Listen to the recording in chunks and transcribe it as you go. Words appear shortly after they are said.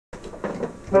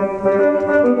Here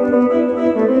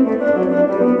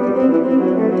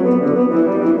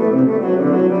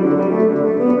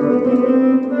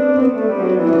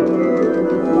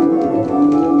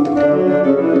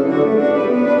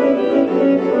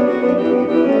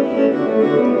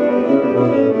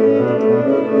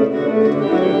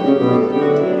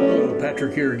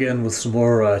again with some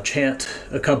more chant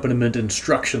accompaniment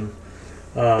instruction.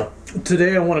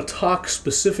 Today I want to talk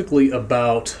specifically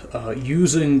about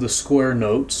using the square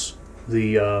notes,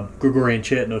 the Gregorian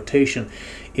Chant notation,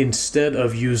 instead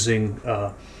of using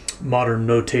modern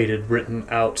notated written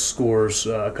out scores,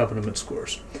 accompaniment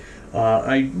scores.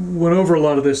 I went over a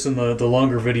lot of this in the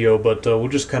longer video, but we'll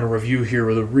just kind of review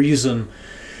here the reason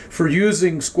for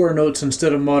using square notes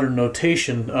instead of modern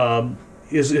notation.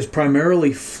 Is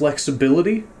primarily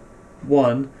flexibility,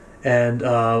 one, and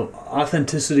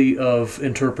authenticity of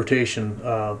interpretation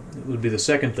would be the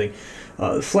second thing.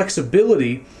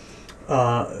 Flexibility,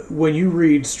 when you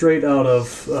read straight out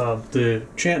of the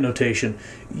chant notation,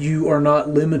 you are not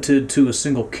limited to a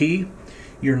single key.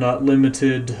 You're not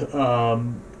limited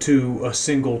to a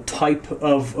single type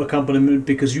of accompaniment,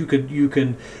 because you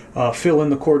can fill in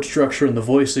the chord structure and the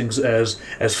voicings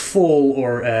as full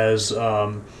or as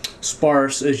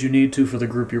sparse as you need to for the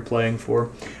group you're playing for,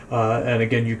 and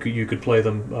again you could play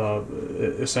them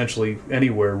essentially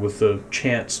anywhere with the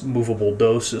chant's movable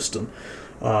do system.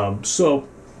 So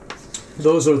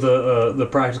those are the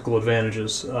practical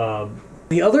advantages.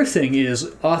 The other thing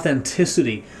is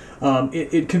authenticity.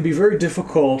 It can be very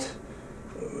difficult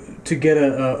to get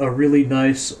a really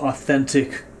nice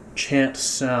authentic chant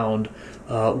sound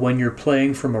when you're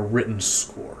playing from a written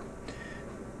score.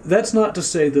 That's not to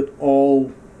say that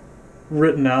all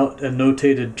written out and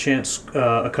notated chant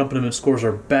accompaniment scores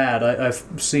are bad. I've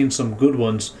seen some good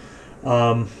ones,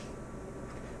 but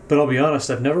I'll be honest,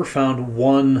 I've never found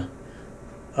one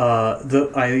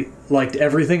that I liked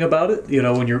everything about it. You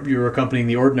know, when you're accompanying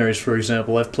the ordinaries, for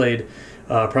example, I've played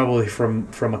probably from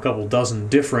a couple dozen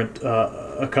different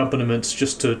accompaniments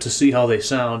just to see how they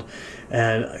sound,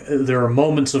 and there are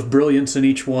moments of brilliance in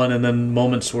each one, and then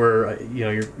moments where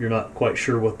you're not quite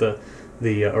sure what the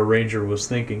arranger was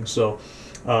thinking. So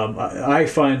I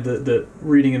find that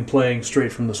reading and playing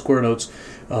straight from the square notes,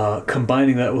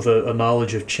 combining that with a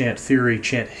knowledge of chant theory,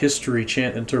 chant history,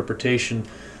 chant interpretation,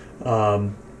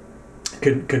 can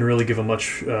really give a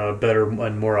much better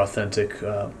and more authentic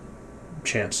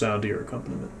chant sound to your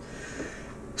accompaniment.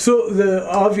 So the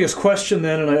obvious question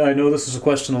then, and I know this is a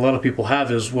question a lot of people have,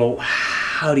 is, well,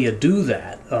 how do you do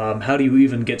that? How do you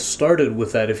even get started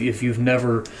with that if you've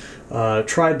never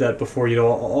tried that before? You know,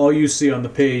 all you see on the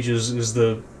page is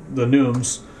the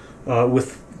neumes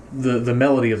with the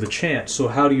melody of the chant. So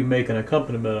how do you make an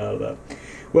accompaniment out of that?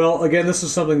 Well, again, this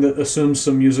is something that assumes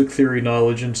some music theory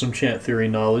knowledge and some chant theory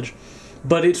knowledge,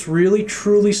 but it's really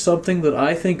truly something that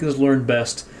I think is learned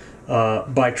best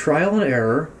by trial and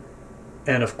error,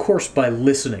 and of course by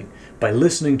listening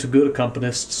to good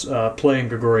accompanists playing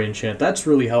Gregorian chant. That's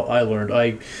really how I learned.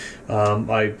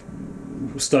 I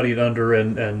studied under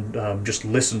and just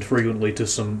listened frequently to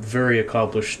some very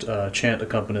accomplished chant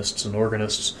accompanists and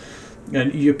organists,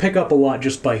 and you pick up a lot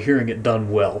just by hearing it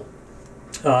done well.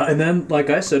 And then, like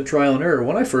I said, trial and error.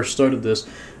 When I first started this,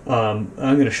 I'm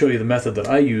going to show you the method that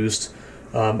I used.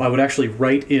 I would actually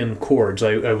write in chords.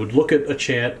 I would look at a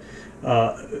chant,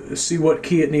 see what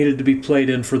key it needed to be played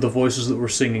in for the voices that were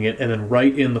singing it, and then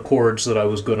write in the chords that I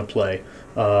was going to play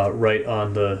right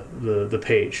on the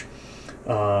page.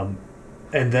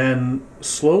 And then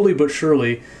slowly but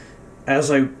surely, as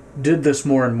I did this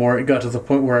more and more, it got to the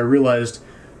point where I realized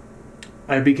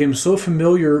I became so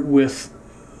familiar with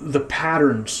the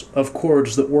patterns of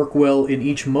chords that work well in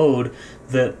each mode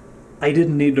that I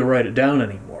didn't need to write it down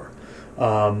anymore.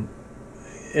 And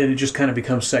it just kind of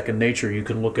becomes second nature. You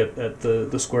can look at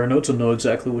the square notes and know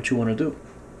exactly what you want to do.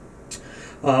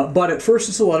 But at first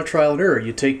it's a lot of trial and error.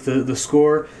 You take the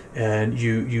score and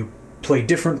you play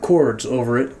different chords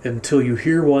over it until you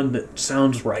hear one that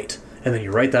sounds right, and then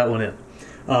you write that one in.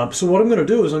 So what I'm going to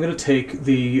do is I'm going to take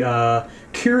the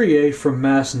Kyrie from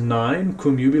Mass 9,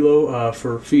 Cum Jubilo,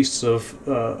 for Feasts of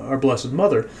Our Blessed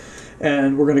Mother,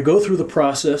 and we're going to go through the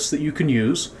process that you can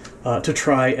use to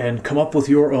try and come up with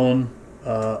your own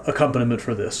accompaniment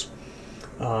for this.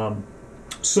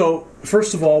 So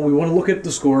first of all, we want to look at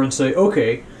the score and say,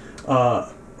 okay,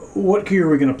 what key are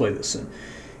we going to play this in?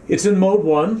 It's in mode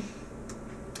 1.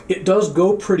 It does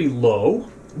go pretty low,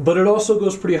 but it also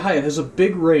goes pretty high. It has a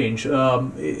big range.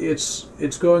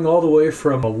 It's going all the way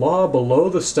from a La below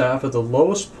the staff at the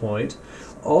lowest point,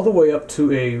 all the way up to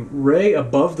a Re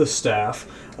above the staff.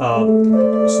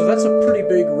 So that's a pretty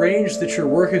big range that you're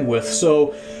working with.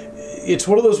 So it's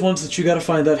one of those ones that you got to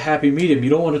find that happy medium. You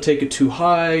don't want to take it too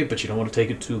high, but you don't want to take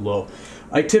it too low.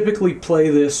 I typically play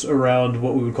this around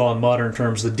what we would call in modern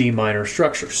terms the D minor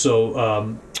structure.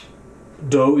 So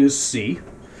Do is C,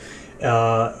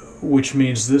 which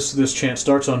means this chant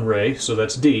starts on Re, so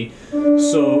that's D.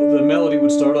 So the melody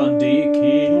would start on D.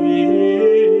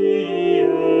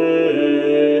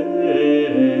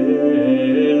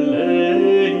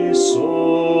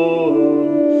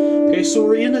 Okay, so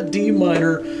we're in a D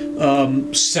minor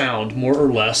sound, more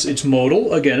or less. It's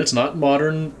modal. Again, it's not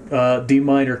modern D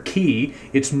minor key.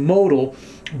 It's modal,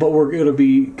 but we're going to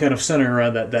be kind of centering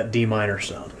around that D minor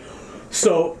sound.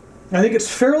 So I think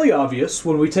it's fairly obvious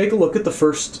when we take a look at the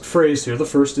first phrase here, the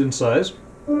first incise,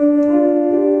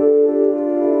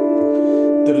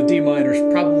 that a D minor is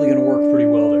probably going to work pretty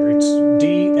well there. It's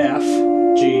D, F,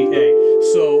 G, A.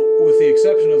 So with the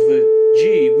exception of the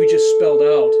G, we just spelled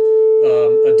out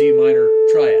a D minor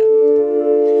triad.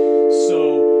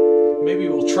 So maybe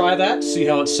we'll try that, see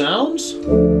how it sounds.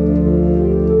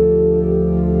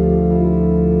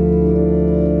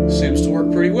 Seems to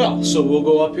work pretty well. So we'll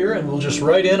go up here and we'll just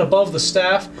write in above the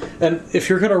staff. And if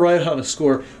you're going to write on a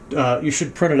score, you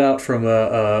should print it out from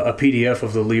a PDF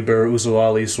of the Liber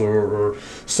Usualis or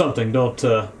something. Don't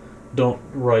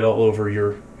write all over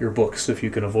your books if you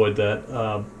can avoid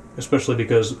that. Especially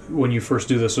because when you first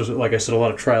do this, there's, like I said, a lot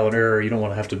of trial and error. You don't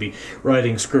want to have to be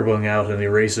writing, scribbling out, and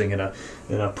erasing in a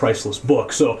priceless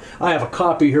book. So I have a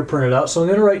copy here printed out. So I'm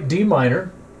going to write D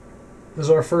minor as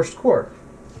our first chord.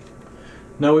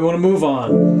 Now we want to move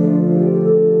on.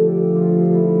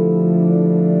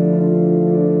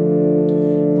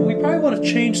 Well, we probably want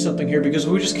to change something here because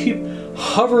if we just keep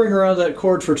hovering around that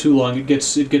chord for too long, it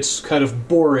gets kind of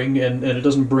boring and it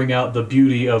doesn't bring out the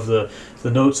beauty of the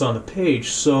notes on the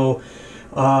page. So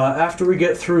after we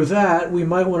get through that, we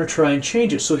might want to try and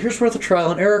change it. So here's where the trial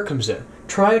and error comes in.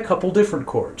 Try a couple different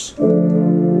chords.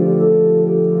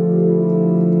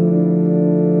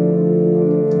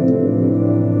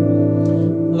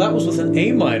 That was with an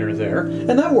A minor there,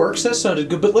 and that works, that sounded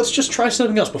good, but let's just try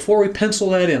something else. Before we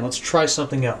pencil that in, let's try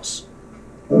something else.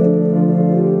 And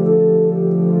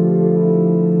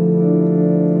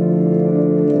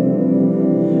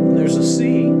there's a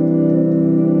C.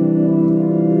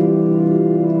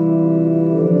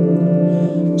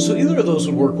 So either of those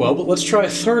would work well, but let's try a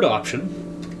third option.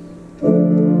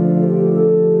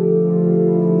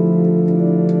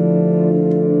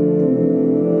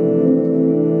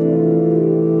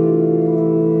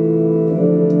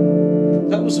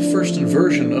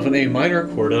 Version of an A minor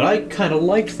chord, and I kind of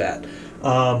liked that.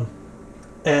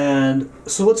 And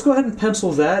so let's go ahead and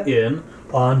pencil that in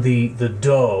on the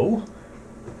Do.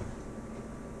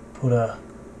 Put a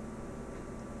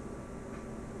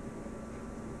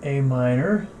A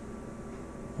minor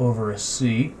over a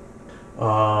C.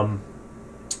 Let's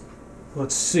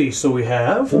see, so we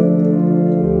have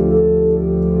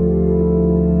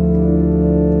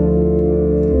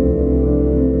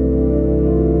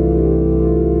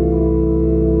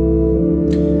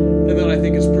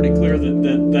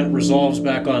resolves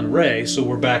back on Re, so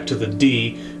we're back to the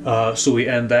D, so we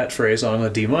end that phrase on a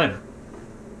D minor.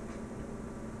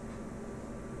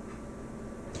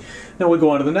 Now we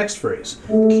go on to the next phrase.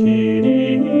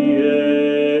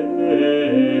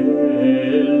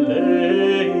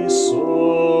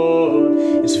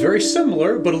 It's very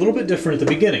similar, but a little bit different at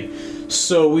the beginning.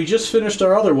 So we just finished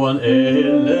our other one.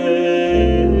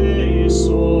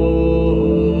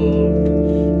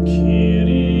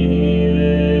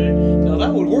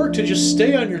 To just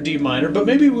stay on your D minor, but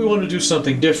maybe we want to do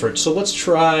something different. So let's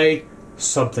try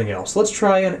something else. Let's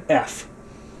try an F.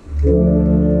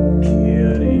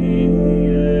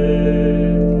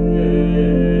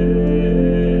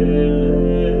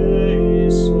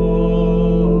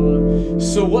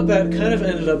 So what that kind of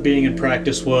ended up being in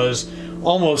practice was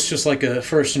almost just like a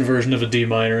first inversion of a D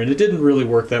minor, and it didn't really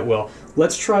work that well.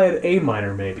 Let's try an A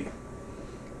minor maybe.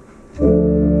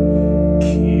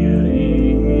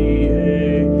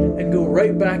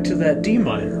 Right back to that D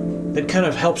minor. That kind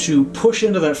of helps you push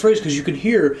into that phrase because you can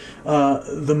hear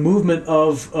the movement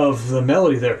of the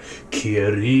melody there.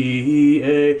 Kyrie.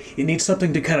 It needs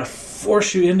something to kind of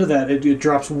force you into that. It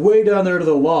drops way down there to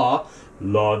the La,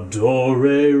 Do,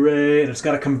 Re, and it's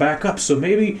got to come back up. So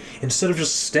maybe instead of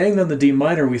just staying on the D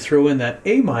minor, we throw in that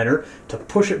A minor to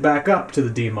push it back up to the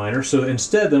D minor. So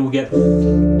instead, then we get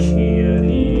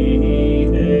Kyrie.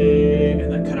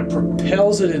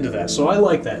 Propels it into that. So I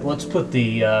like that. Let's put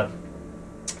the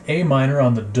A minor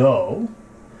on the Do,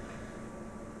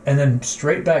 and then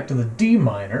straight back to the D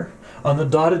minor on the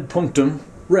dotted punctum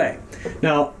Re.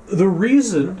 Now, the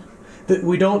reason that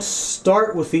we don't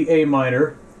start with the A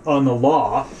minor on the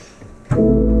La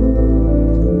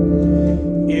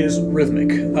is rhythmic.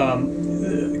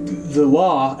 The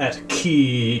law at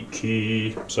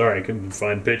key, sorry, I couldn't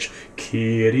find pitch,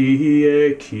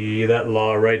 key, that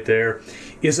law right there,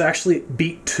 is actually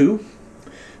beat 2.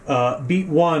 Beat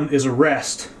 1 is a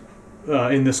rest,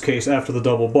 in this case, after the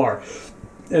double bar.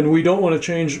 And we don't want to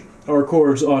change our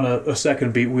chords on a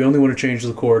second beat. We only want to change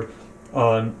the chord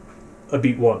on a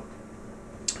beat 1.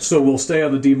 So we'll stay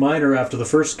on the D minor after the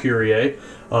first Kyrie. And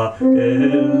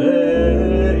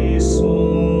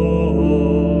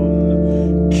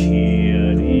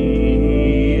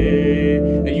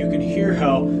you can hear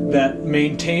how that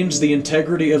maintains the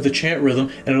integrity of the chant rhythm,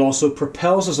 and it also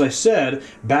propels, as I said,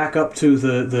 back up to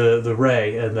the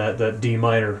re and that D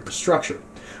minor structure.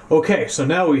 Okay, so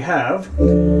now we have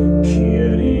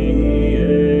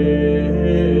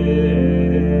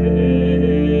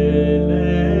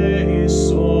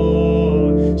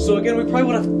So again, we probably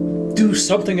want to do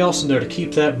something else in there to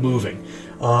keep that moving.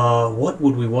 What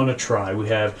would we want to try? We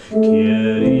have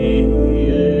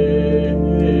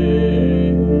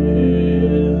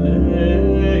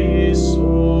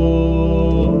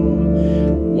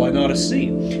why not a C?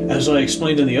 As I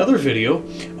explained in the other video,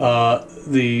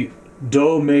 the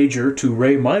Do major to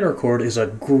Re minor chord is a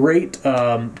great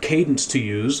cadence to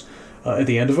use at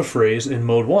the end of a phrase in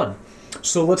mode 1.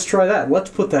 So let's try that. Let's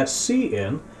put that C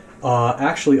in,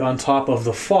 actually on top of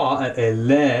the Fa at a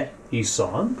Le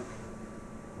Ison,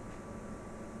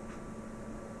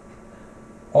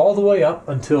 all the way up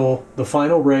until the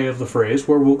final Re of the phrase,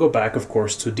 where we'll go back, of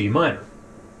course, to D minor.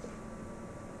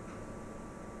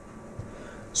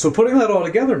 So putting that all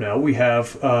together now, we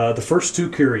have the first 2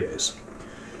 Kyries.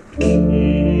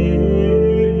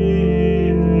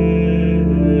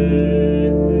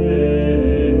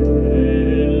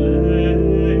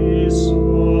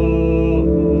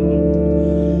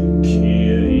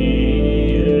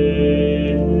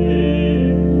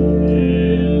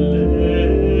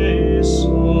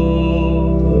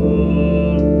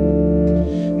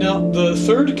 The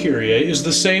third Kyrie is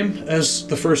the same as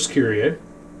the first Kyrie,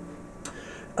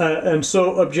 and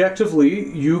so objectively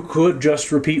you could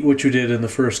just repeat what you did in the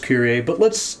first Kyrie, but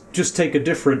let's just take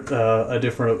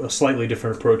a slightly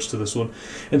different approach to this one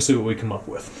and see what we come up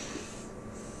with.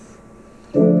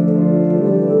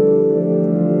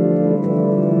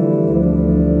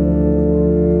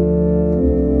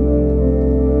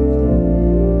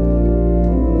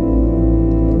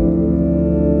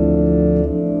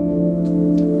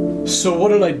 So what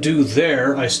did I do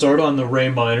there? I start on the Re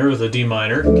minor, the D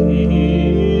minor, and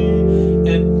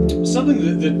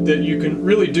something that you can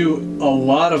really do a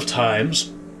lot of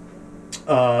times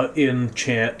in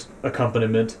chant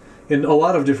accompaniment, in a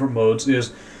lot of different modes,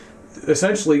 is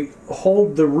essentially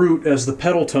hold the root as the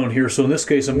pedal tone here. So in this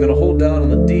case, I'm going to hold down on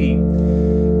the D.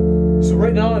 So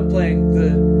right now I'm playing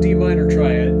the D minor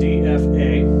triad, D, F,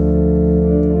 A.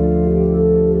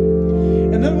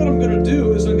 And then what I'm going to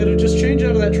do is I'm going to just change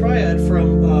out of that triad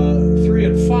from 3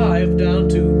 and 5 down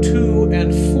to 2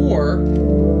 and 4.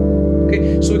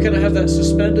 Okay, so we kind of have that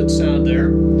suspended sound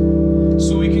there.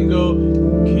 So we can go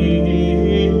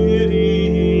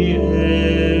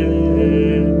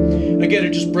again,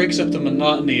 it just breaks up the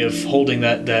monotony of holding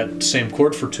that same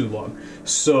chord for too long.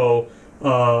 So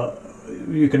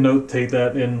you can notate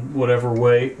that in whatever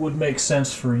way would make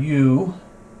sense for you.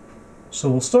 So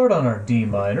we'll start on our D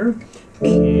minor.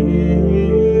 And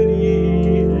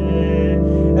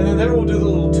then there we'll do the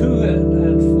little 2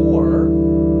 and 4.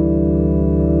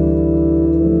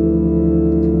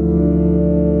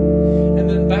 And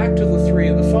then back to the 3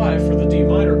 and the 5 for the D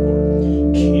minor chord.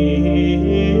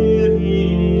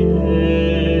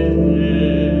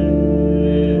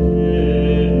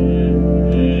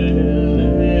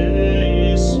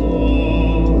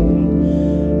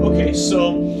 Okay,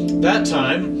 so that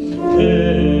time,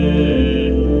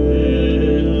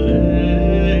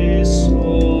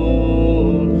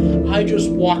 I just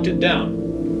walked it down.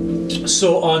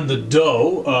 So on the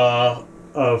Do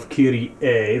of Kyrie,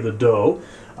 the Do,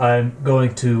 I'm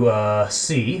going to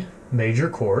C major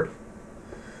chord,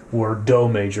 or Do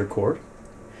major chord,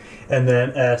 and then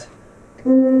at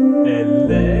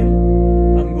Le,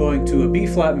 I'm going to a B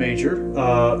flat major,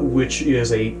 which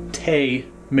is a Te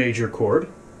major chord.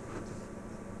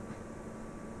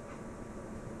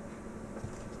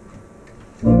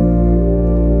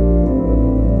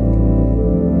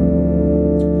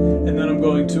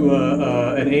 To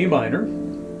an A minor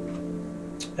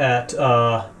at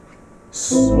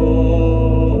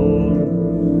Sol,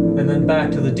 and then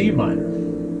back to the D minor.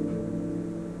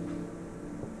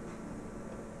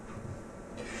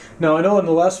 Now I know in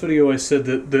the last video I said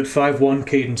that 5/1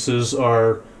 cadences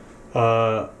are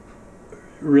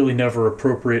really never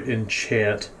appropriate in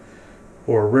chant.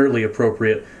 or rarely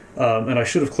appropriate. And I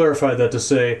should have clarified that to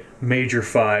say major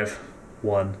 5,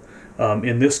 1.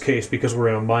 In this case, because we're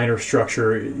in a minor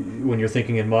structure, when you're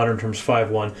thinking in modern terms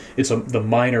 5-1, it's the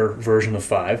minor version of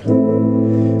 5 to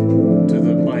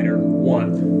the minor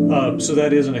 1. So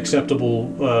that is an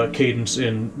acceptable cadence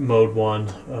in mode 1,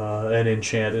 and in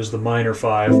chant is the minor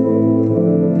 5 to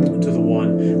the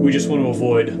 1. We just want to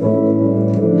avoid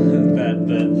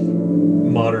that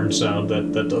modern sound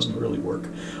that doesn't really work.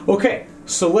 Okay,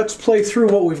 so let's play through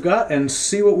what we've got and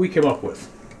see what we come up with.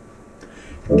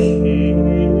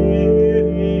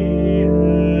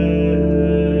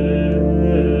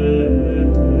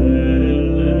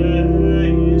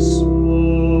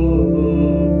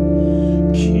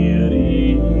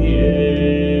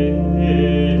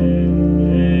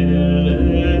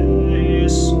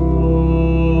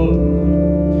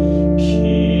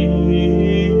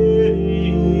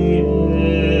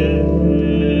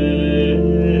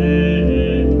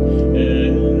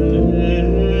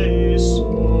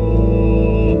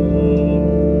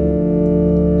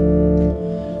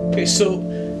 So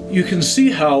you can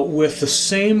see how with the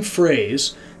same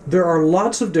phrase there are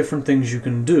lots of different things you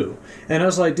can do. And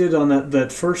as I did on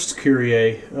that first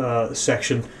Kyrie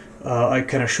section, I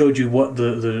kind of showed you what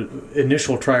the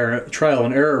initial trial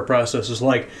and error process is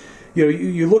like. You know,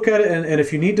 you look at it, and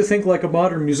if you need to think like a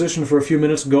modern musician for a few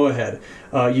minutes, go ahead.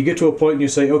 You get to a point and you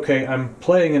say, okay, I'm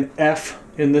playing an F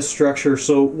in this structure,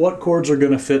 so what chords are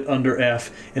going to fit under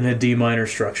F in a D minor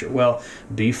structure? Well,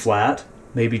 B flat,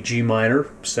 maybe G minor,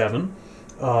 7,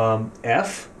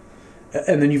 F,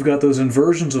 and then you've got those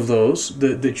inversions of those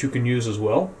that you can use as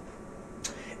well.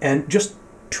 And just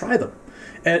try them.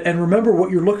 And remember,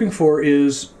 what you're looking for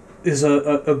is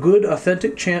a good,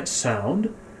 authentic chant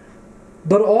sound,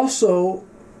 but also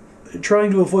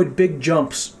trying to avoid big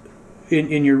jumps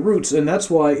in your roots, and that's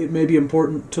why it may be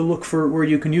important to look for where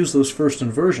you can use those first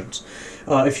inversions.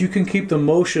 If you can keep the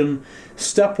motion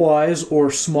stepwise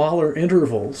or smaller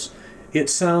intervals, it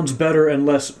sounds better and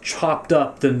less chopped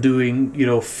up than doing, you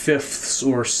know, fifths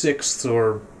or sixths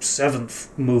or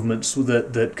seventh movements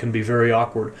that can be very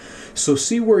awkward. So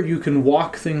see where you can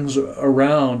walk things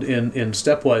around in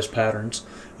stepwise patterns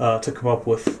to come up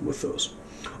with those.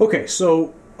 Okay,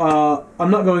 so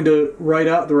I'm not going to write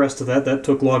out the rest of that. That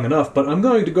took long enough, but I'm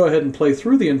going to go ahead and play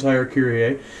through the entire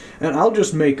Kyrie, and I'll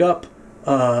just make up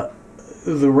the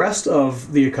rest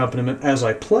of the accompaniment as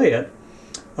I play it,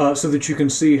 so that you can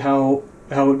see how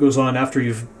it goes on after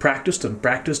you've practiced and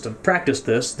practiced and practiced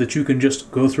this, that you can just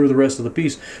go through the rest of the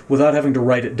piece without having to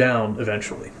write it down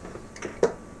eventually.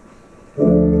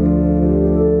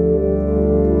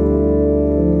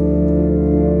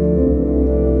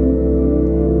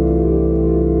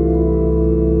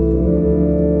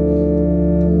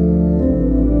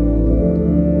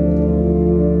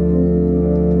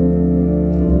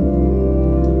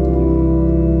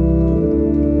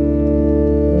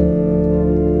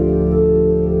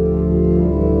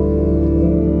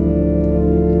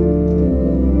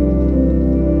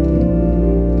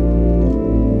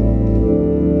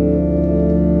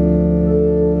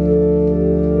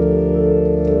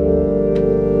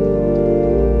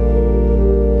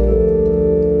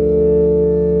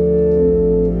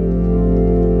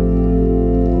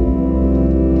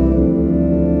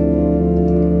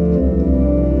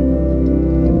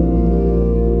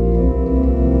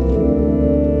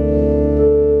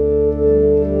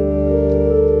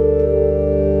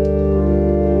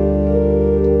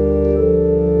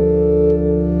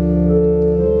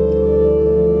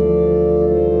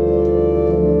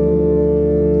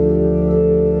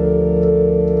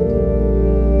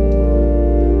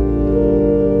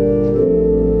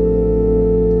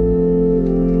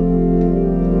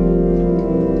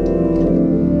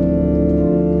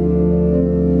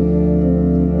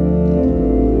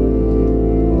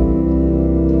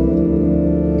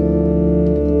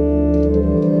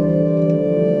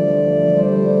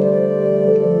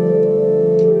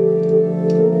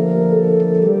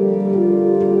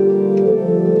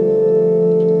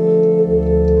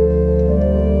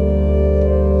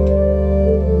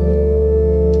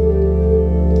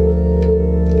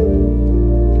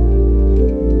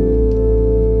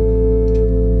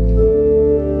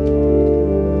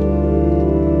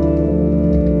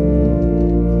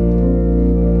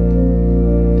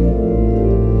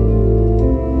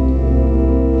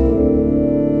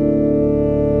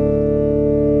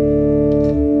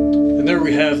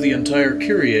 The entire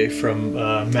Kyrie from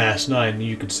Mass 9.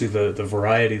 You could see the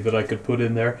variety that I could put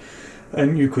in there,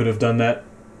 and you could have done that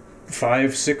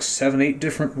 5, 6, 7, 8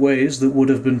 different ways that would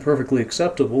have been perfectly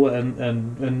acceptable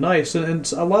and nice,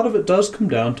 and a lot of it does come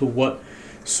down to what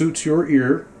suits your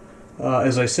ear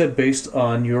as I said, based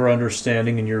on your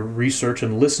understanding and your research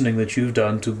and listening that you've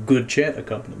done to good chant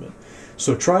accompaniment.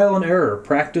 So trial and error,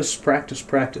 practice, practice,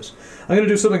 practice. I'm going to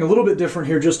do something a little bit different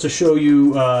here just to show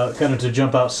you, kind of to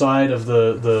jump outside of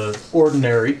the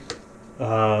ordinary,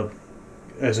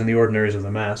 as in the ordinaries of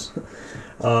the Mass.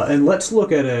 And let's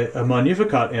look at a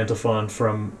Magnificat antiphon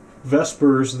from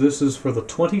Vespers. This is for the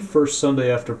 21st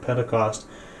Sunday after Pentecost.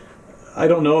 I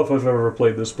don't know if I've ever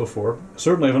played this before.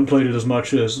 Certainly haven't played it as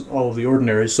much as all of the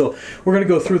ordinaries. So we're going to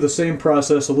go through the same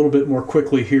process a little bit more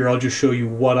quickly here. I'll just show you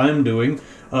what I'm doing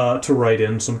to write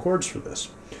in some chords for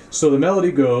this. So the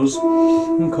melody goes,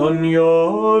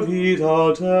 Cogna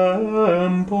vita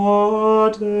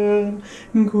tempatem,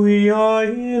 quia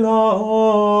illa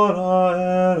ora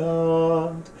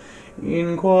erat,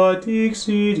 in qua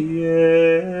dixit Iesus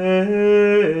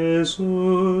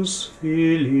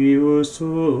filius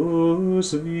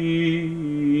tuus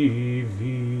vivit,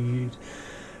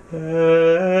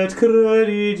 et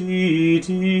credidit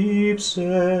ipse,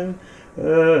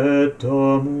 et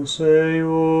domus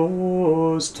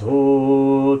eius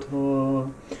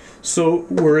tota. So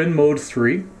we're in mode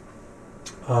 3.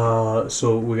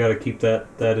 So we got to keep that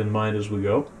in mind as we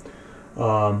go.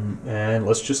 And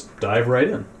let's just dive right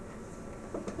in.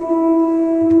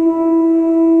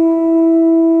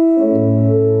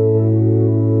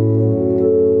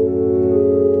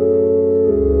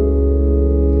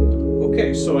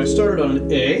 Okay, so I started on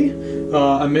A.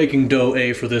 I'm making Do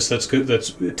A for this. That's good.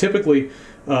 That's typically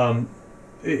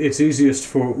it's easiest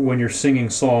for when you're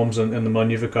singing psalms, and the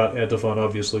Magnificat antiphon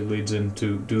obviously leads in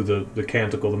to do the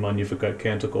canticle, the Magnificat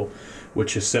canticle,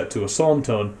 which is set to a psalm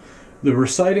tone. The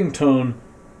reciting tone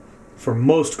for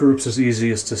most groups is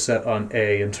easiest to set on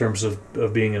A in terms of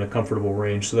being in a comfortable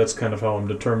range. So that's kind of how I'm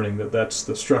determining that that's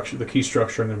the structure, the key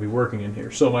structure I'm going to be working in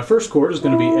here. So my first chord is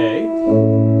going to be A.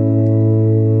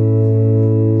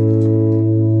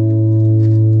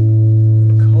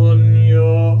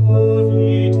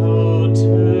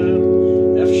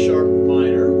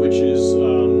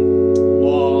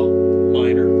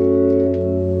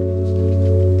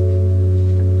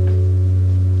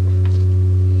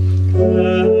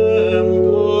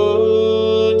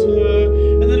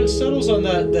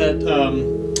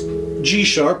 G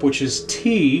sharp, which is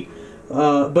T,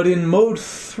 but in mode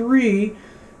 3,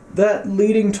 that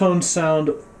leading tone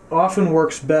sound often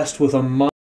works best with a minor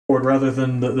chord rather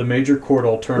than the major chord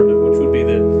alternative, which would be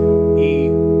the E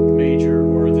major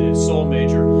or the Sol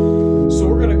major. So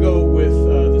we're going to go with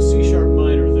the C sharp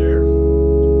minor there,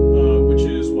 which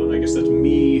is, well, I guess that's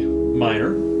Mi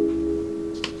minor.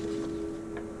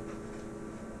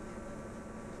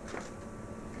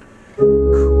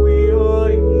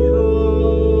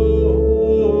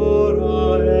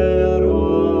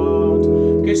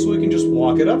 So we can just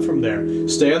walk it up from there.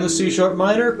 Stay on the C sharp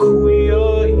minor,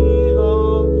 quia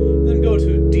illa, and then go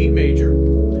to D major,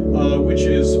 which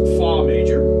is Fa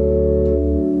major.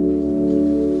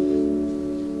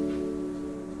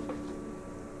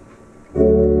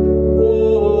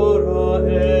 Ora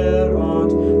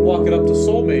erat. Walk it up to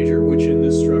Sol major, which in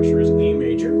this structure is E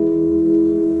major.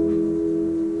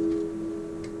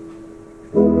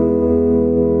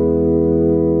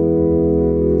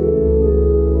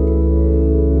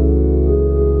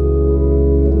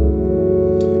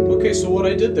 So what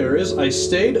I did there is I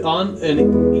stayed on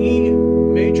an E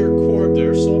major chord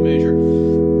there, Sol major,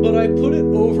 but I put it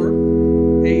over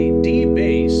a D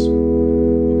bass.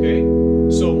 Okay,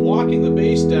 so I'm walking the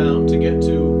bass down to get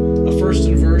to a first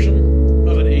inversion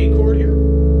of an A chord here.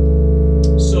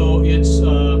 So it's in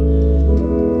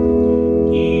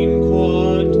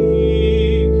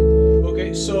quantic.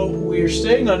 Okay, so we're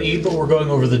staying on E, but we're going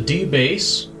over the D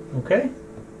bass. Okay.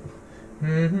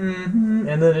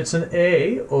 And then it's an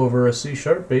A over a C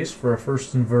sharp bass for a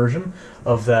first inversion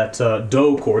of that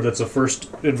Do chord. That's a first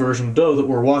inversion Do that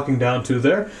we're walking down to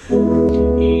there.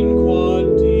 In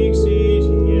quod dixit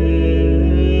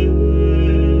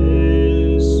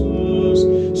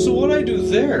Iesus. So what I do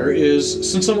there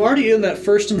is, since I'm already in that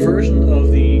first inversion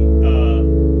of the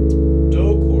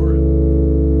Do chord,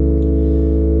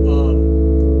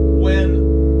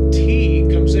 when T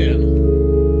comes in,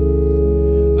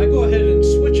 I go ahead and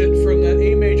switch it from that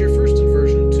A major first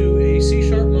inversion to a C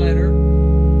sharp minor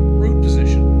root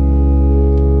position.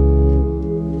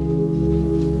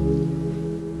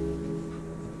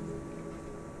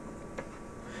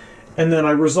 And then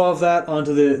I resolve that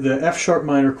onto the F sharp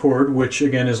minor chord, which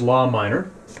again is La minor,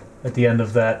 at the end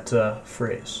of that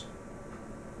phrase.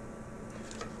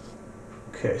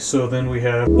 Okay, so then we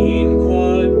have in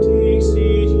quod dixit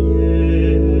Iesus.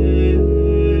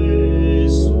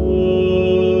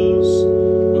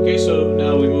 Okay, so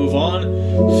now we move on.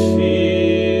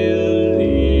 Filius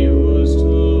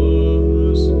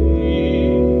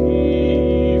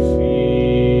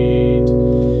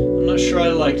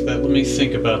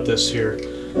about this here.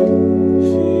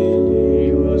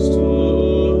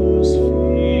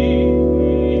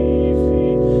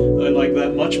 I like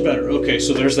that much better. Okay,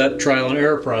 so there's that trial and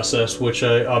error process, which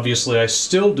obviously I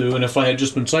still do, and if I had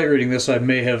just been sight reading this, I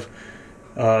may have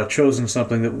chosen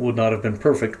something that would not have been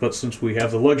perfect, but since we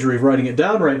have the luxury of writing it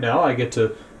down right now, I get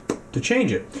to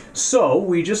change it. So,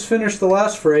 we just finished the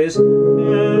last phrase.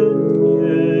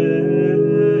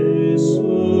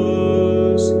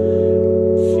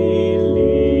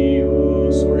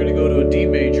 We're going to go to a D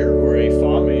major, or a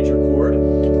Fa major chord,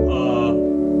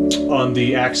 on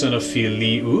the accent of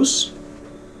Filius.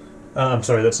 I'm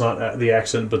sorry, that's not the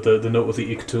accent, but the note with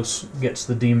the ictus gets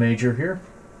the D major here.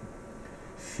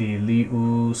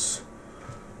 Filius.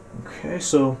 Okay,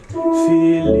 so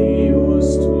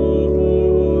Filius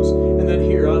tus. And then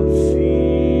here on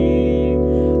Fi,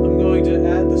 I'm going to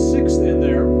add the sixth in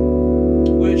there,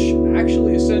 which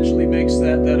actually essentially makes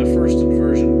that a first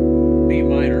inversion B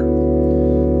minor,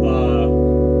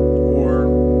 or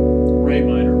Re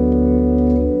minor.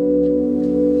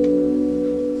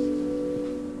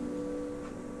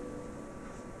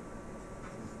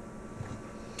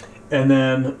 And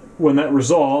then when that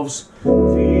resolves,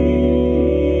 go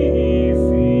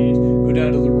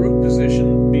down to the root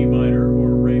position, B minor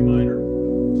or Re minor.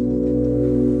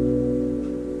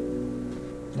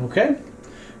 Okay,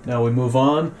 now we move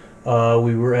on.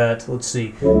 We were at, let's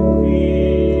see,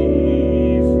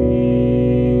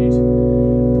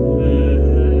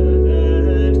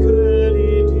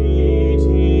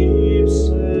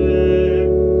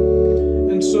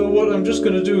 and so what I'm just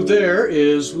going to do there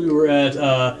is we were at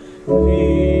I'm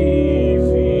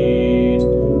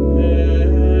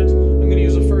going to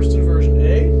use a first inversion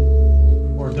A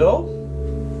or Do.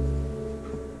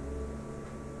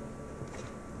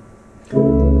 And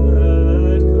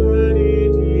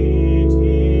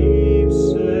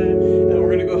we're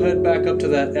going to go ahead back up to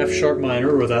that F sharp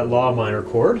minor or that La minor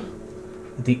chord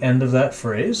at the end of that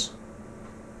phrase.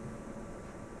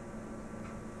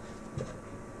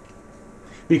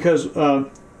 Because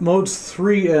modes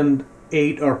 3 and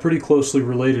 8 are pretty closely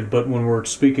related, but when we're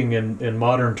speaking in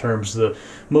modern terms, the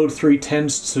mode 3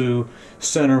 tends to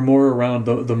center more around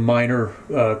the minor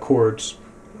chords,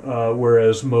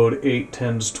 whereas mode 8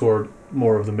 tends toward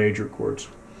more of the major chords.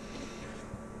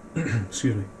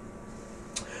 Excuse me.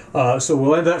 So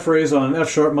we'll end that phrase on F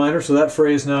sharp minor, so that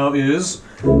phrase now is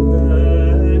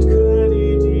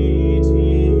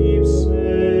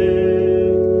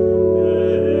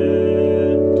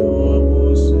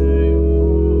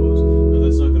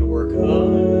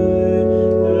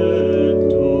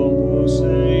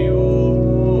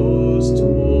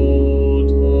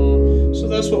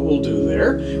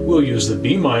we'll use the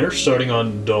B minor starting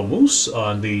on Domus,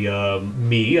 on the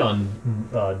Mi on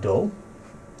Do,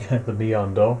 the Mi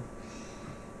on Do.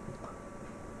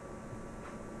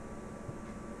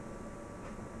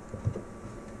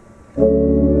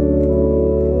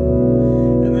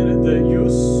 And then at the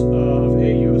use of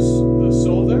a use, the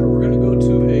Sol there, we're going to go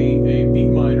to a B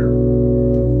minor,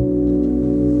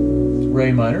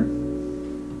 Re minor.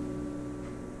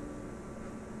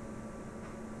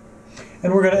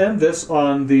 And we're going to end this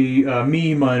on the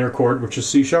Mi minor chord, which is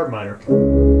C sharp minor.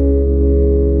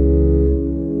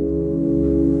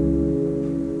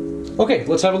 Okay,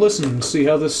 let's have a listen and see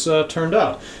how this turned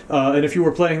out. And if you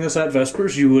were playing this at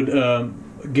Vespers, you would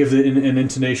give an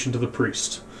intonation to the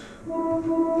priest.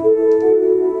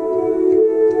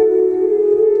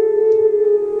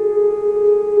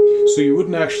 So you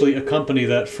wouldn't actually accompany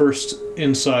that first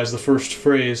incise, the first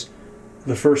phrase,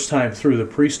 the first time through. The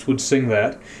priest would sing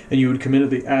that, and you would come in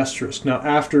at the asterisk. Now,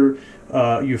 after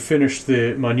you finish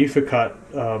the Magnificat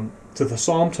to the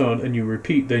psalm tone and you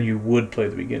repeat, then you would play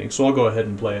the beginning. So I'll go ahead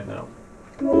and play it now.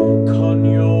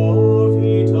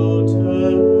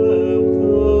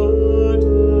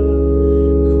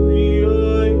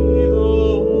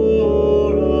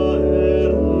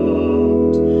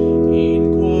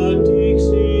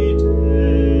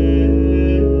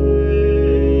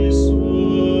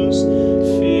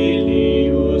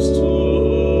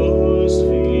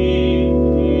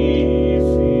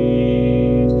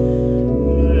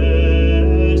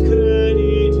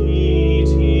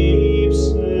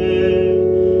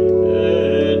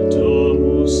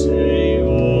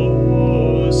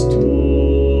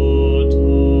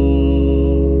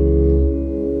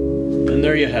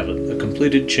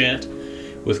 Chant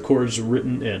with chords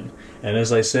written in. And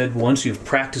as I said, once you've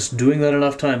practiced doing that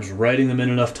enough times, writing them in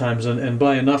enough times, and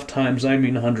by enough times I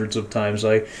mean hundreds of times.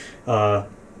 I've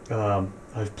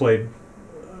played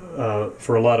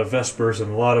for a lot of Vespers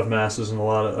and a lot of Masses and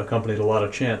accompanied a lot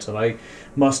of chants, and I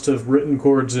must have written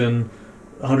chords in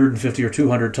 150 or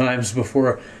 200 times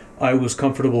before I was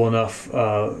comfortable enough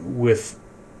with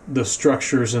the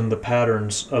structures and the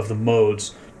patterns of the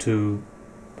modes to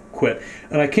quit.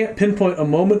 And I can't pinpoint a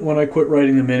moment when I quit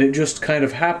writing them in. It just kind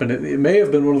of happened. It may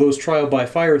have been one of those trial by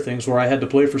fire things where I had to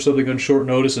play for something on short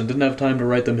notice and didn't have time to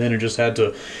write them in and just had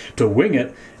to wing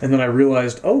it. And then I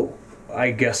realized, oh,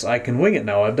 I guess I can wing it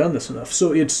now. I've done this enough.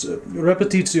 So it's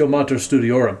repetitio mater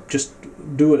studiorum. Just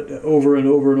do it over and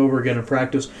over and over again and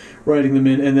practice writing them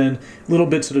in. And then little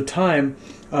bits at a time,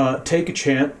 take a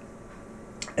chant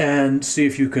and see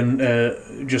if you can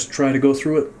just try to go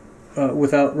through it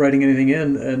without writing anything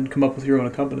in and come up with your own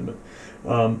accompaniment.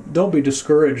 Don't be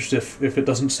discouraged if it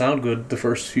doesn't sound good the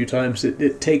first few times.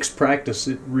 It takes practice.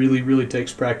 It really, really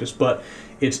takes practice, but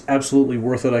it's absolutely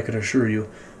worth it, I can assure you.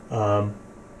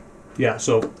 Yeah,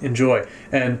 so enjoy.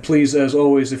 And please, as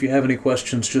always, if you have any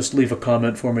questions, just leave a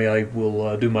comment for me. I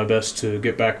will do my best to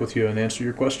get back with you and answer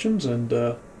your questions, and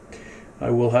I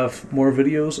will have more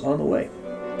videos on the way.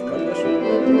 God bless you.